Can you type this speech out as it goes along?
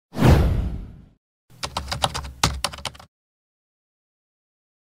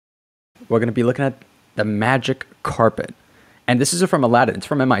we're going to be looking at the magic carpet. And this isn't from Aladdin. It's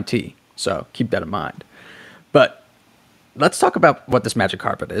from MIT. So keep that in mind. But let's talk about what this magic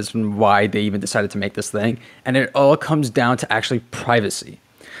carpet is and why they even decided to make this thing. And it all comes down to actually privacy.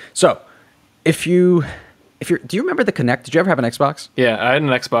 So do you remember the Kinect? Did you ever have an Xbox? Yeah, I had an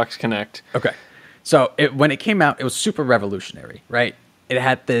Xbox Kinect. Okay. So when it came out, it was super revolutionary, right? It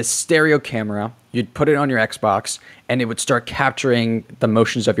had this stereo camera. You'd put it on your Xbox, and it would start capturing the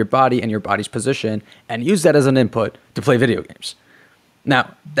motions of your body and your body's position and use that as an input to play video games.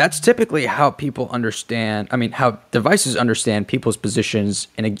 Now, that's typically how people how devices understand people's positions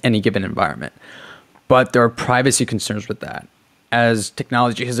in any given environment. But there are privacy concerns with that. As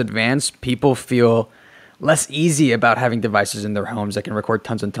technology has advanced, people feel less easy about having devices in their homes that can record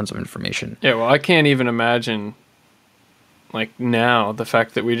tons and tons of information. Yeah, well, I can't even imagine, like now, the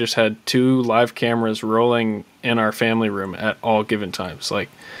fact that we just had 2 live cameras rolling in our family room at all given times. Like,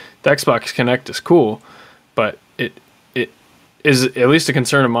 the Xbox Kinect is cool, but it is at least a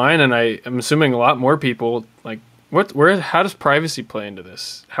concern of mine, and I'm assuming a lot more people, like, how does privacy play into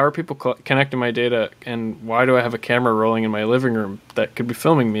this? How are people connecting my data, and why do I have a camera rolling in my living room that could be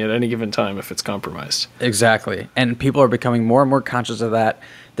filming me at any given time if it's compromised? Exactly. And people are becoming more and more conscious of that.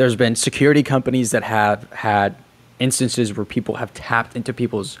 There's been security companies that have had instances where people have tapped into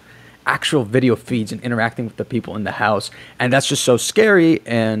people's actual video feeds and interacting with the people in the house. And that's just so scary.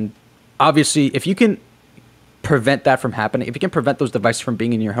 And obviously, if you can prevent that from happening, if you can prevent those devices from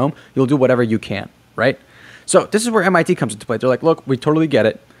being in your home, you'll do whatever you can, right? So this is where MIT comes into play. They're like, look, we totally get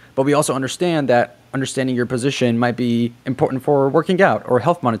it, but we also understand that understanding your position might be important for working out or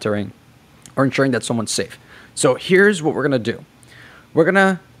health monitoring or ensuring that someone's safe. So here's what we're going to do. We're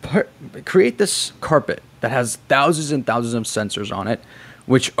going to create this carpet that has thousands and thousands of sensors on it,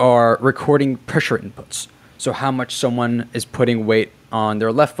 which are recording pressure inputs. So how much someone is putting weight on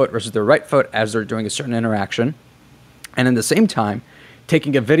their left foot versus their right foot as they're doing a certain interaction. And at the same time,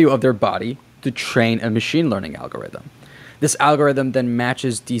 taking a video of their body to train a machine learning algorithm. This algorithm then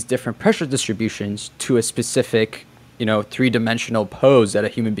matches these different pressure distributions to a specific, 3-dimensional pose that a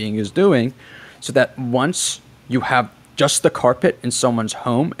human being is doing, so that once you have just the carpet in someone's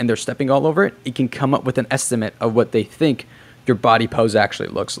home and they're stepping all over it, it can come up with an estimate of what they think your body pose actually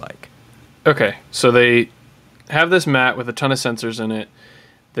looks like. Okay, so they have this mat with a ton of sensors in it.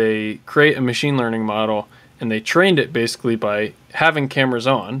 They create a machine learning model, and they trained it basically by having cameras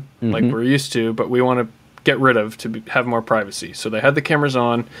on, like we're used to, but we want to get rid of to have more privacy. So they had the cameras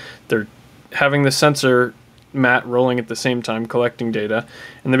on. They're having the sensor mat rolling at the same time, collecting data,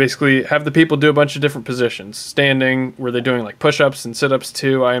 and they basically have the people do a bunch of different positions. Standing, where they're doing like push-ups and sit-ups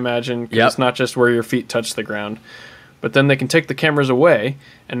too, I imagine, because it's not just where your feet touch the ground. But then they can take the cameras away,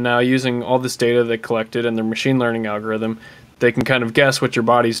 and now using all this data they collected and their machine learning algorithm, they can kind of guess what your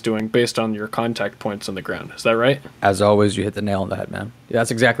body's doing based on your contact points on the ground. Is that right? As always, you hit the nail on the head, man. Yeah, that's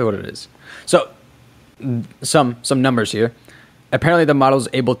exactly what it is. So some numbers here. Apparently, the model is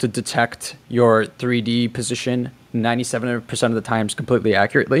able to detect your 3D position 97% of the times completely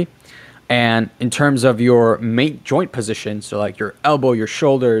accurately. And in terms of your main joint position, so like your elbow, your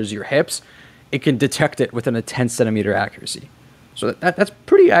shoulders, your hips, it can detect it within a 10-centimeter accuracy. So that's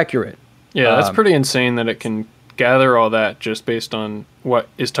pretty accurate. Yeah, that's pretty insane that it can gather all that just based on what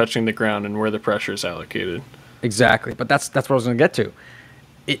is touching the ground and where the pressure is allocated. Exactly, but that's what I was going to get to.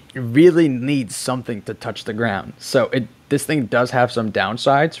 It really needs something to touch the ground. So this thing does have some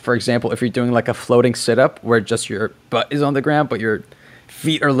downsides. For example, if you're doing like a floating sit-up where just your butt is on the ground but your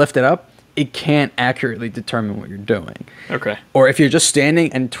feet are lifted up, it can't accurately determine what you're doing. Okay. Or if you're just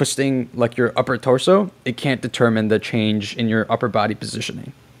standing and twisting like your upper torso, it can't determine the change in your upper body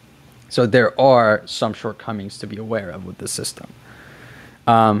positioning. So there are some shortcomings to be aware of with this system.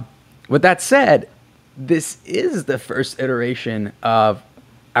 With that said, this is the first iteration of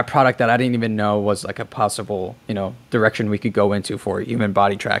a product that I didn't even know was like a possible, direction we could go into for human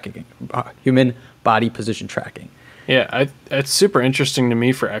body tracking, human body position tracking. Yeah, it's super interesting to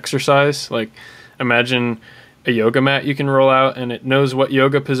me for exercise. Like, imagine a yoga mat you can roll out, and it knows what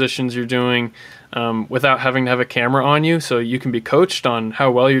yoga positions you're doing without having to have a camera on you, so you can be coached on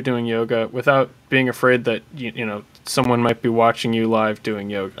how well you're doing yoga without being afraid that someone might be watching you live doing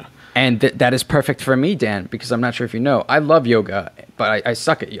yoga. And that is perfect for me, Dan, because I'm not sure if you know, I love yoga, but I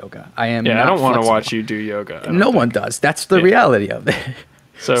suck at yoga. I don't want to watch you do yoga. No one does. That's the reality of it.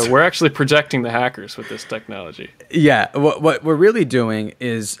 So we're actually protecting the hackers with this technology. Yeah, what we're really doing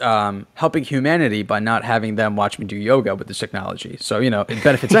is helping humanity by not having them watch me do yoga with this technology. So, it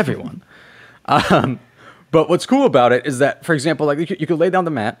benefits everyone. But what's cool about it is that, for example, like you could lay down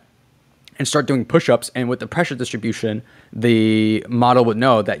the mat, and start doing push-ups. And with the pressure distribution, the model would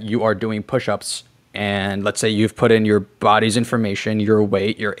know that you are doing push-ups. And let's say you've put in your body's information, your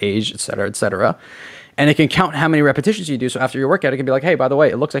weight, your age, et cetera, et cetera. And it can count how many repetitions you do. So after your workout, it can be like, hey, by the way,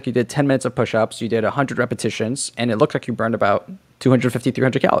 it looks like you did 10 minutes of push-ups, you did 100 repetitions, and it looks like you burned about 250,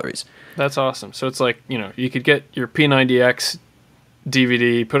 300 calories. That's awesome. So it's like, you could get your P90X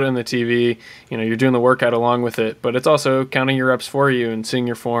DVD, put it in the TV, you're doing the workout along with it, but it's also counting your reps for you and seeing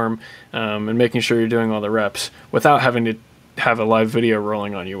your form, and making sure you're doing all the reps without having to have a live video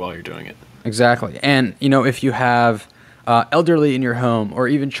rolling on you while you're doing it. Exactly. And, if you have elderly in your home or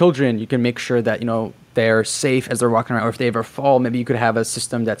even children, you can make sure that, they're safe as they're walking around. Or if they ever fall, maybe you could have a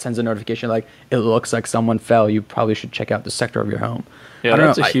system that sends a notification like, it looks like someone fell. You probably should check out the sector of your home. Yeah,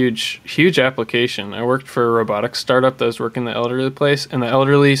 that's a huge application. I worked for a robotics startup that was working in the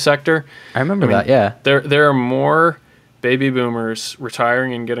elderly sector. I remember that, yeah. There are more baby boomers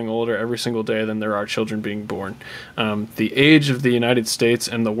retiring and getting older every single day than there are children being born. The age of the United States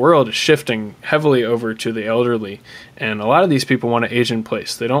and the world is shifting heavily over to the elderly, and a lot of these people want to age in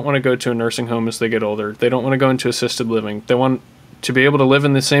place. They don't want to go to a nursing home as they get older. They don't want to go into assisted living. They want to be able to live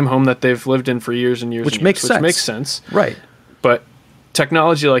in the same home that they've lived in for years and years. Which makes sense. Right. But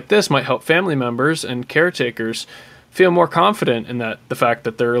technology like this might help family members and caretakers feel more confident in the fact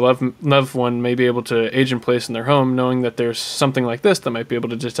that their loved one may be able to age in place in their home, knowing that there's something like this that might be able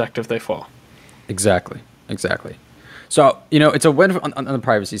to detect if they fall. Exactly. So, it's a win on the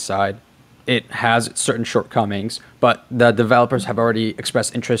privacy side. It has certain shortcomings, but the developers have already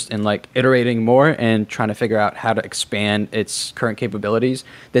expressed interest in iterating more and trying to figure out how to expand its current capabilities.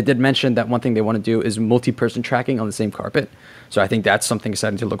 They did mention that one thing they want to do is multi-person tracking on the same carpet. So I think that's something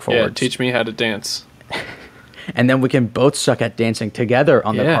exciting to look forward to. Yeah, teach me how to dance. And then we can both suck at dancing together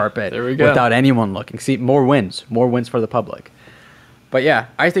on the carpet without anyone looking. See, more wins for the public. But yeah,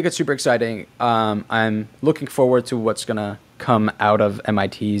 I think it's super exciting. I'm looking forward to what's going to come out of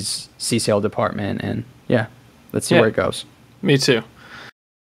MIT's CSAIL department. And yeah, let's see where it goes. Me too.